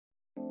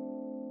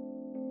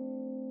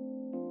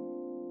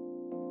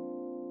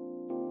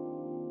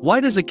Why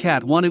does a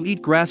cat want to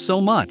eat grass so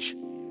much?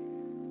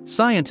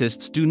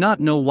 Scientists do not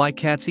know why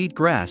cats eat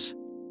grass.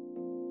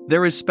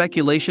 There is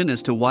speculation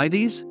as to why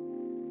these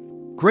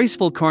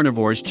graceful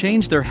carnivores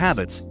change their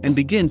habits and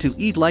begin to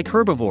eat like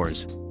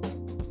herbivores.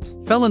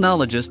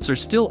 Felinologists are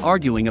still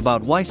arguing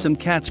about why some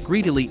cats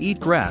greedily eat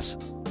grass,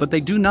 but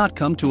they do not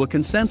come to a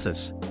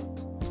consensus.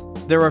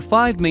 There are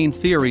 5 main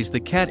theories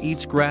the cat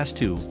eats grass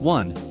to: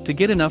 1. To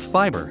get enough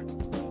fiber.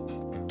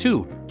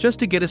 2. Just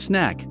to get a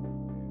snack.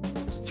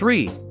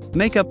 3.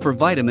 Make up for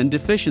vitamin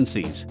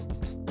deficiencies.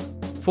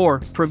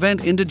 4.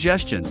 Prevent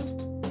indigestion.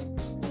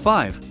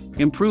 5.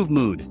 Improve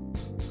mood.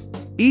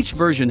 Each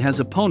version has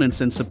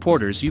opponents and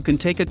supporters. You can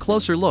take a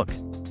closer look.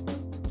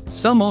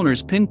 Some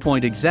owners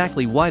pinpoint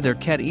exactly why their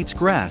cat eats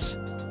grass.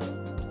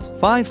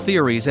 5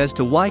 theories as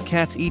to why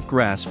cats eat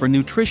grass for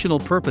nutritional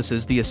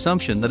purposes. The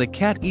assumption that a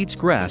cat eats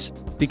grass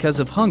because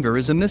of hunger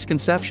is a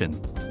misconception.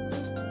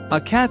 A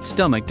cat's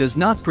stomach does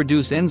not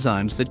produce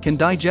enzymes that can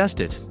digest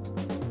it.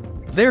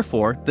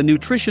 Therefore, the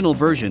nutritional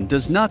version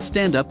does not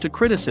stand up to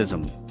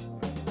criticism.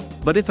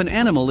 But if an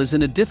animal is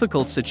in a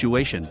difficult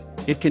situation,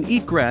 it can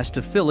eat grass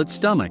to fill its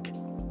stomach.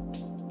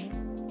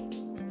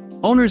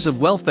 Owners of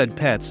well-fed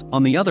pets,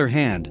 on the other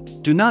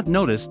hand, do not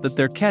notice that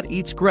their cat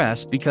eats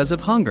grass because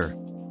of hunger.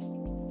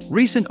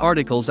 Recent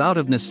articles out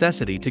of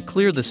necessity to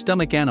clear the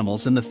stomach.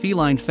 Animals in the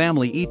feline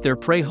family eat their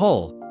prey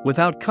whole,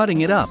 without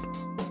cutting it up.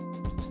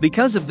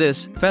 Because of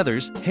this,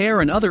 feathers, hair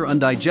and other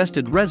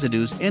undigested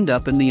residues end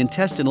up in the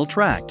intestinal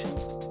tract.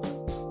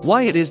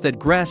 Why it is that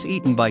grass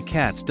eaten by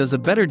cats does a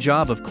better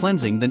job of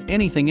cleansing than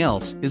anything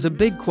else is a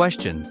big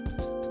question.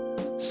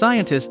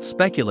 Scientists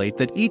speculate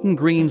that eaten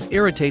greens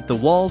irritate the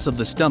walls of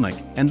the stomach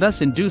and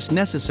thus induce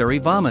necessary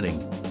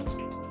vomiting.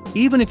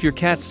 Even if your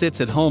cat sits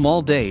at home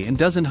all day and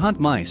doesn't hunt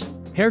mice,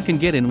 hair can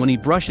get in when he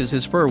brushes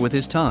his fur with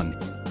his tongue.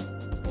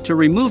 To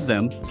remove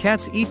them,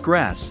 cats eat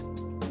grass.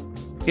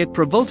 It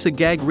provokes a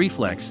gag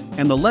reflex,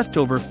 and the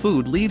leftover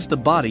food leaves the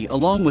body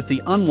along with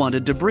the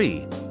unwanted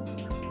debris.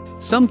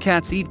 Some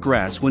cats eat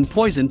grass when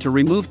poisoned to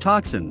remove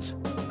toxins.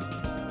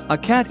 A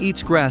cat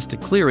eats grass to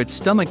clear its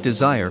stomach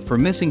desire for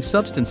missing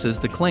substances.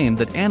 The claim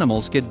that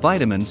animals get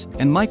vitamins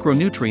and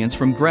micronutrients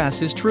from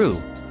grass is true.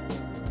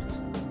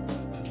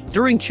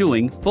 During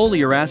chewing,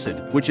 foliar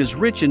acid, which is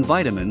rich in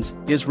vitamins,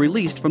 is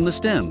released from the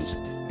stems.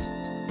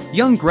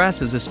 Young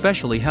grasses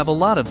especially have a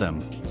lot of them.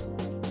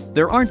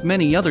 There aren't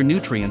many other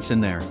nutrients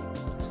in there.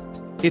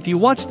 If you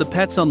watch the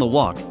pets on the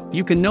walk,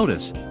 you can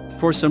notice,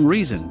 for some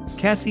reason,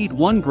 cats eat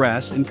one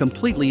grass and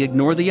completely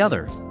ignore the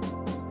other.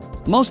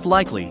 Most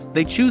likely,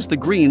 they choose the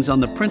greens on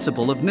the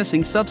principle of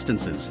missing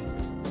substances.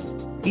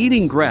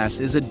 Eating grass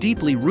is a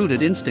deeply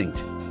rooted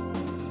instinct.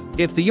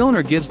 If the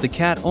owner gives the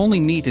cat only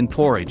meat and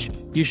porridge,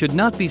 you should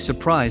not be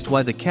surprised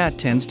why the cat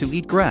tends to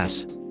eat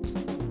grass.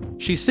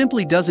 She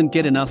simply doesn't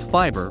get enough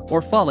fiber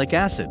or folic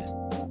acid.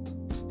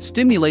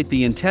 Stimulate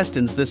the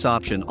intestines. This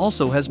option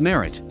also has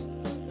merit.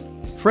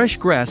 Fresh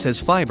grass has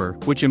fiber,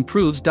 which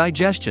improves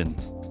digestion.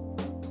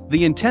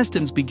 The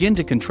intestines begin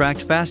to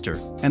contract faster,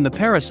 and the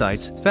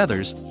parasites,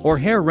 feathers, or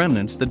hair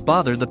remnants that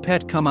bother the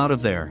pet come out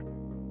of there.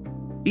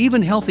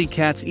 Even healthy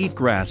cats eat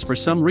grass for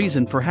some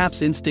reason.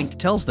 Perhaps instinct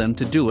tells them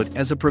to do it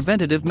as a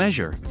preventative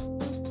measure.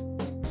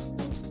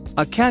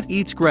 A cat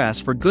eats grass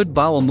for good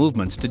bowel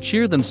movements to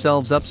cheer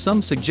themselves up.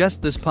 Some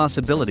suggest this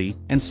possibility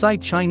and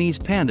cite Chinese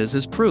pandas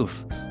as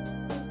proof.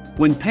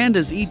 When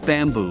pandas eat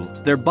bamboo,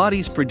 their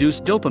bodies produce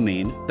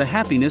dopamine, the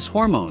happiness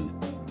hormone.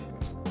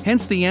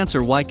 Hence the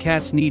answer why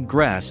cats need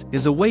grass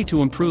is a way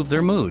to improve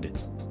their mood.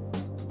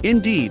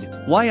 Indeed,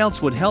 why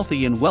else would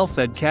healthy and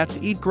well-fed cats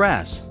eat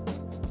grass?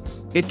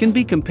 It can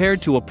be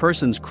compared to a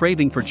person's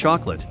craving for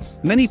chocolate.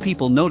 Many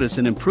people notice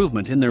an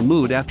improvement in their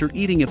mood after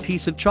eating a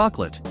piece of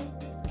chocolate.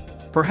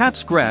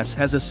 Perhaps grass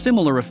has a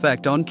similar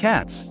effect on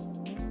cats.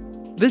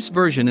 This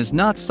version is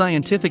not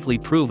scientifically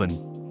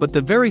proven, but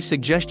the very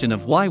suggestion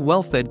of why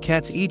well-fed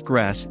cats eat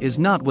grass is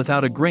not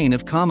without a grain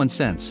of common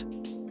sense.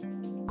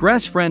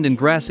 Grass friend and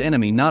grass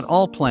enemy. Not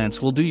all plants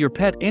will do your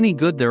pet any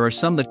good. There are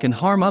some that can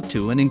harm up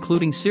to and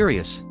including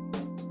serious.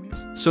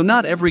 So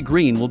not every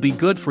green will be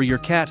good for your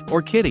cat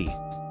or kitty.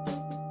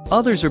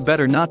 Others are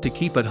better not to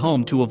keep at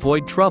home to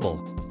avoid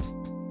trouble.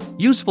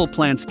 Useful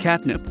plants.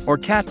 Catnip or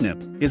catnip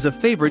is a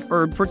favorite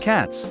herb for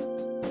cats.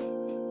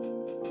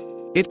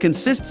 It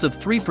consists of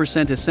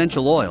 3%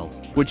 essential oil,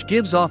 which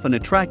gives off an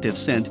attractive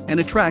scent and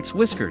attracts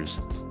whiskers.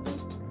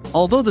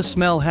 Although the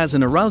smell has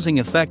an arousing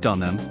effect on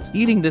them,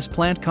 eating this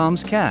plant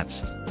calms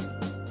cats.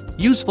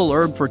 Useful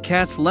herb for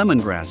cats.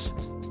 Lemongrass.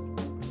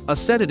 A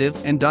sedative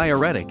and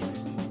diuretic.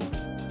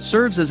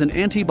 Serves as an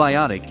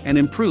antibiotic and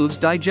improves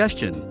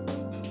digestion.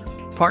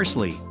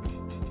 Parsley.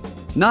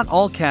 Not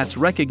all cats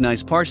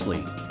recognize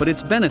parsley, but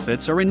its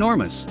benefits are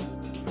enormous.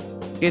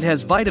 It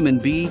has vitamin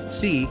B,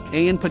 C,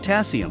 A and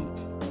potassium.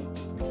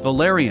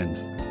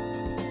 Valerian.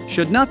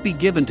 Should not be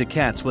given to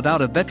cats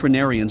without a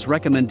veterinarian's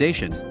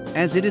recommendation,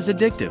 as it is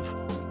addictive.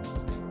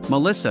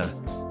 Melissa.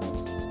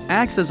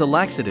 Acts as a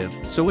laxative,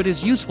 so it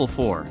is useful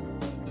for.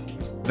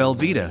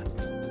 Velveeta.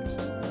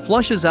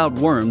 Flushes out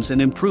worms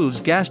and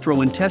improves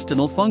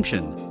gastrointestinal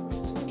function.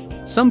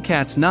 Some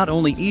cats not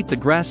only eat the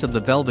grass of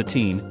the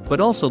velveteen, but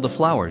also the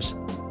flowers.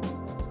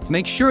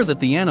 Make sure that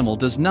the animal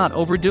does not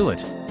overdo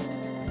it.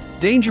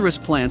 Dangerous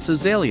plants.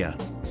 Azalea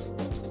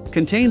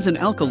contains an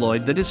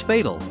alkaloid that is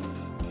fatal.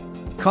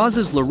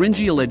 Causes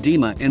laryngeal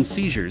edema and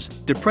seizures,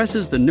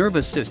 depresses the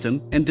nervous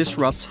system, and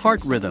disrupts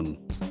heart rhythm.